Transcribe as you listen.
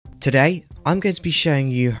Today, I'm going to be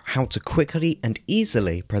showing you how to quickly and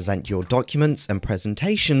easily present your documents and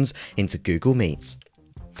presentations into Google Meets.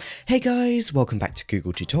 Hey guys, welcome back to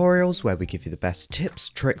Google Tutorials, where we give you the best tips,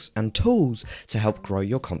 tricks and tools to help grow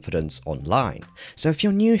your confidence online. So if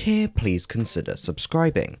you're new here, please consider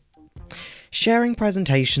subscribing. Sharing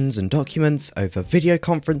presentations and documents over video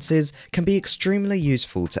conferences can be extremely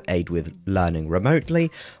useful to aid with learning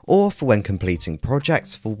remotely or for when completing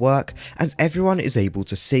projects for work, as everyone is able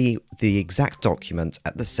to see the exact document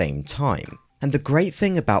at the same time. And the great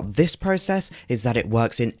thing about this process is that it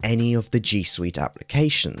works in any of the G Suite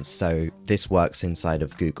applications, so this works inside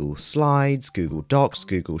of Google Slides, Google Docs,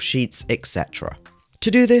 Google Sheets, etc. To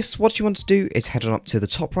do this, what you want to do is head on up to the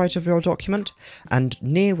top right of your document, and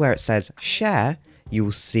near where it says Share, you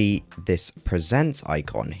will see this Present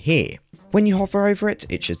icon here. When you hover over it,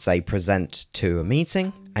 it should say Present to a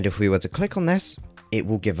meeting, and if we were to click on this, it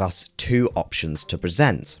will give us two options to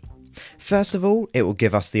present. First of all, it will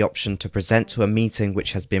give us the option to present to a meeting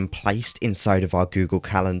which has been placed inside of our Google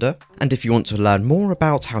Calendar. And if you want to learn more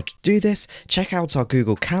about how to do this, check out our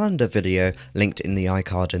Google Calendar video linked in the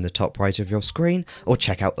iCard in the top right of your screen, or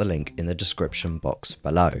check out the link in the description box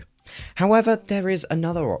below. However, there is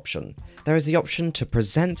another option. There is the option to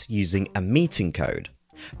present using a meeting code.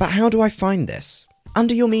 But how do I find this?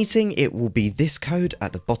 Under your meeting, it will be this code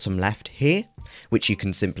at the bottom left here, which you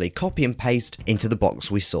can simply copy and paste into the box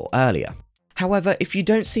we saw earlier. However, if you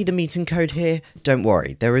don't see the meeting code here, don't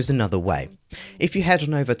worry, there is another way. If you head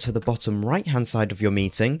on over to the bottom right hand side of your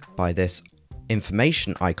meeting by this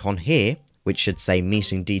information icon here, which should say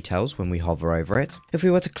meeting details when we hover over it, if we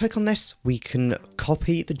were to click on this, we can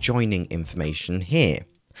copy the joining information here.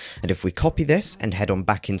 And if we copy this and head on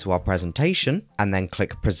back into our presentation and then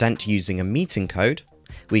click present using a meeting code,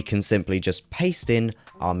 we can simply just paste in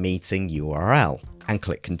our meeting URL and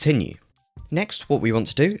click continue. Next, what we want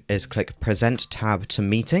to do is click present tab to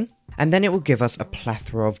meeting, and then it will give us a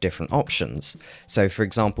plethora of different options. So for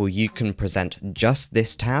example, you can present just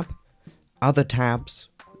this tab, other tabs,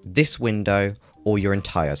 this window, or your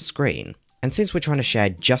entire screen. And since we're trying to share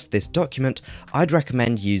just this document, I'd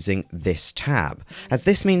recommend using this tab, as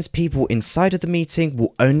this means people inside of the meeting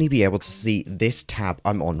will only be able to see this tab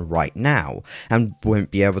I'm on right now, and won't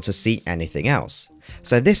be able to see anything else.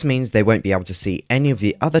 So this means they won't be able to see any of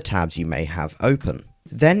the other tabs you may have open.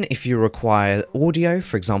 Then if you require audio,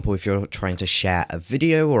 for example if you're trying to share a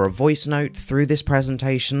video or a voice note through this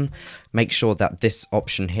presentation, make sure that this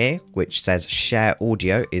option here, which says share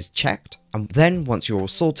audio, is checked. And then once you're all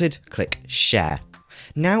sorted, click share.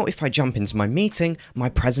 Now if I jump into my meeting, my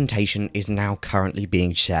presentation is now currently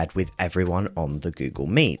being shared with everyone on the Google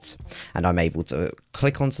Meet. And I'm able to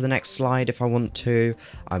click onto the next slide if I want to.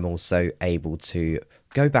 I'm also able to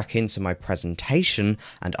go back into my presentation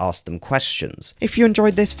and ask them questions. If you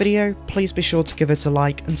enjoyed this video, please be sure to give it a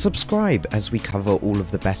like and subscribe, as we cover all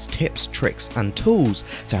of the best tips, tricks and tools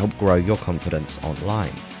to help grow your confidence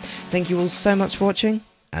online. Thank you all so much for watching,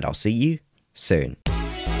 and I'll see you soon.